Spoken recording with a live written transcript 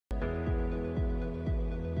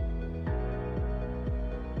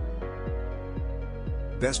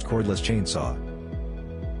Best cordless chainsaw.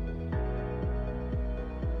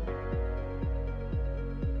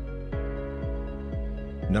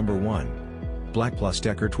 Number 1. Black Plus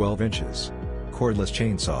Decker 12 inches. Cordless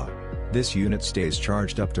chainsaw. This unit stays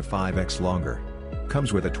charged up to 5x longer.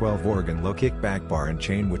 Comes with a 12 Oregon low kickback bar and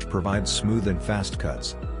chain which provides smooth and fast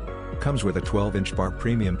cuts. Comes with a 12-inch bar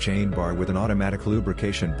premium chain bar with an automatic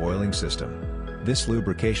lubrication boiling system. This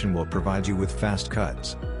lubrication will provide you with fast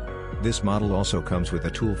cuts. This model also comes with a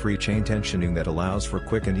tool-free chain tensioning that allows for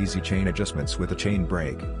quick and easy chain adjustments with a chain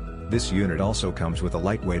brake. This unit also comes with a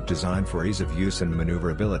lightweight design for ease of use and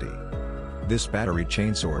maneuverability. This battery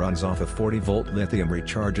chainsaw runs off a 40-volt lithium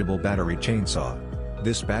rechargeable battery chainsaw.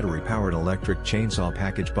 This battery-powered electric chainsaw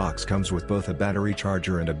package box comes with both a battery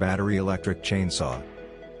charger and a battery electric chainsaw.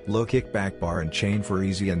 Low kickback bar and chain for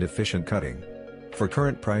easy and efficient cutting. For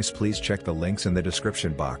current price, please check the links in the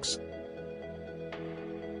description box.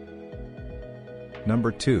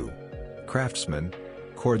 Number 2. Craftsman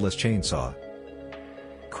Cordless Chainsaw.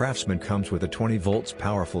 Craftsman comes with a 20 volts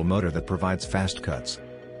powerful motor that provides fast cuts.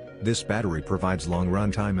 This battery provides long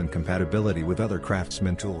runtime and compatibility with other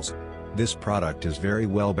Craftsman tools. This product is very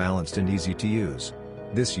well balanced and easy to use.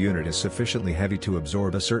 This unit is sufficiently heavy to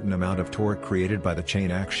absorb a certain amount of torque created by the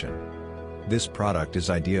chain action. This product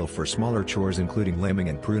is ideal for smaller chores including limbing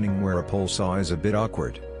and pruning where a pole saw is a bit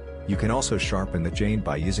awkward. You can also sharpen the chain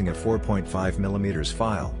by using a 4.5 mm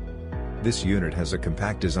file. This unit has a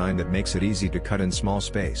compact design that makes it easy to cut in small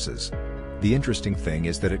spaces. The interesting thing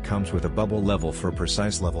is that it comes with a bubble level for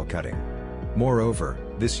precise level cutting. Moreover,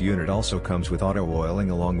 this unit also comes with auto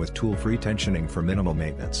oiling along with tool-free tensioning for minimal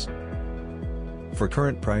maintenance. For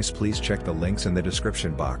current price, please check the links in the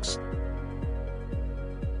description box.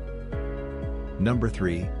 Number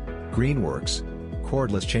 3. Greenworks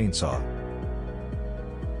Cordless Chainsaw.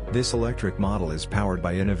 This electric model is powered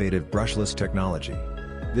by innovative brushless technology.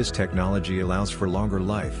 This technology allows for longer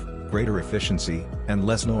life, greater efficiency, and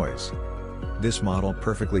less noise. This model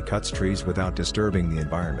perfectly cuts trees without disturbing the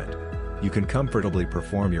environment. You can comfortably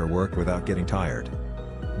perform your work without getting tired.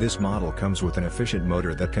 This model comes with an efficient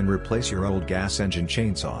motor that can replace your old gas engine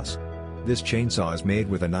chainsaws. This chainsaw is made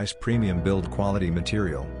with a nice premium build quality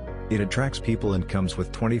material. It attracts people and comes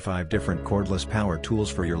with 25 different cordless power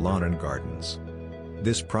tools for your lawn and gardens.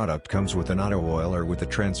 This product comes with an auto oiler with a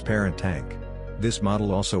transparent tank. This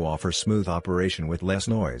model also offers smooth operation with less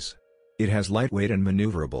noise. It has lightweight and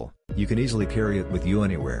maneuverable, you can easily carry it with you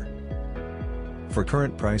anywhere. For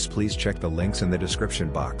current price, please check the links in the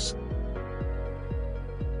description box.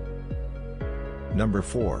 Number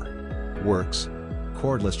 4. Works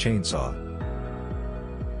Cordless Chainsaw.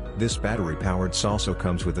 This battery-powered saw also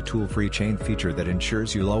comes with a tool-free chain feature that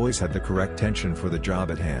ensures you'll always have the correct tension for the job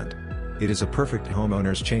at hand. It is a perfect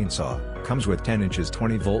homeowner's chainsaw, comes with 10 inches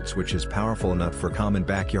 20 volts which is powerful enough for common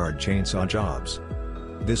backyard chainsaw jobs.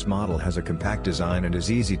 This model has a compact design and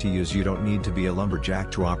is easy to use, you don't need to be a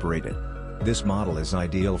lumberjack to operate it. This model is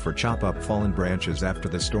ideal for chop up fallen branches after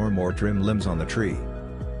the storm or trim limbs on the tree.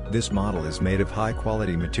 This model is made of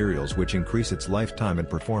high-quality materials which increase its lifetime and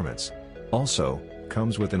performance. Also,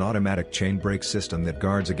 comes with an automatic chain brake system that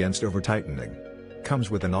guards against over-tightening.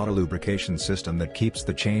 Comes with an auto lubrication system that keeps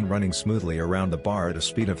the chain running smoothly around the bar at a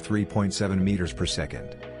speed of 3.7 meters per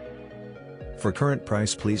second. For current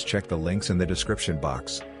price, please check the links in the description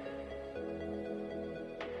box.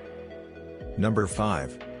 Number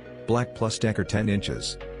 5. Black Plus Decker 10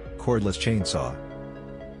 inches. Cordless Chainsaw.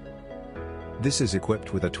 This is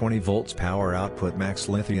equipped with a 20 volts power output max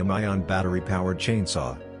lithium-ion battery-powered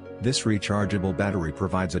chainsaw. This rechargeable battery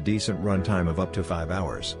provides a decent runtime of up to 5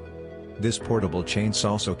 hours. This portable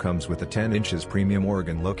chainsaw also comes with a 10 inches premium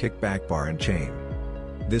Oregon low kickback bar and chain.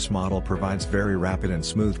 This model provides very rapid and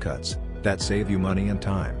smooth cuts that save you money and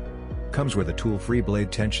time. Comes with a tool-free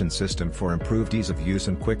blade tension system for improved ease of use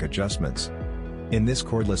and quick adjustments. In this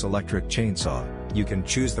cordless electric chainsaw, you can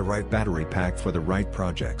choose the right battery pack for the right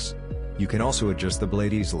projects. You can also adjust the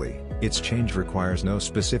blade easily. Its change requires no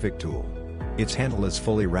specific tool. Its handle is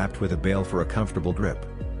fully wrapped with a bail for a comfortable grip.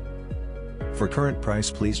 For current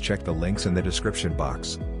price, please check the links in the description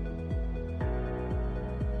box.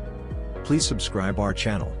 Please subscribe our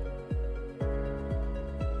channel.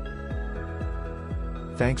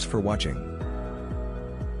 Thanks for watching.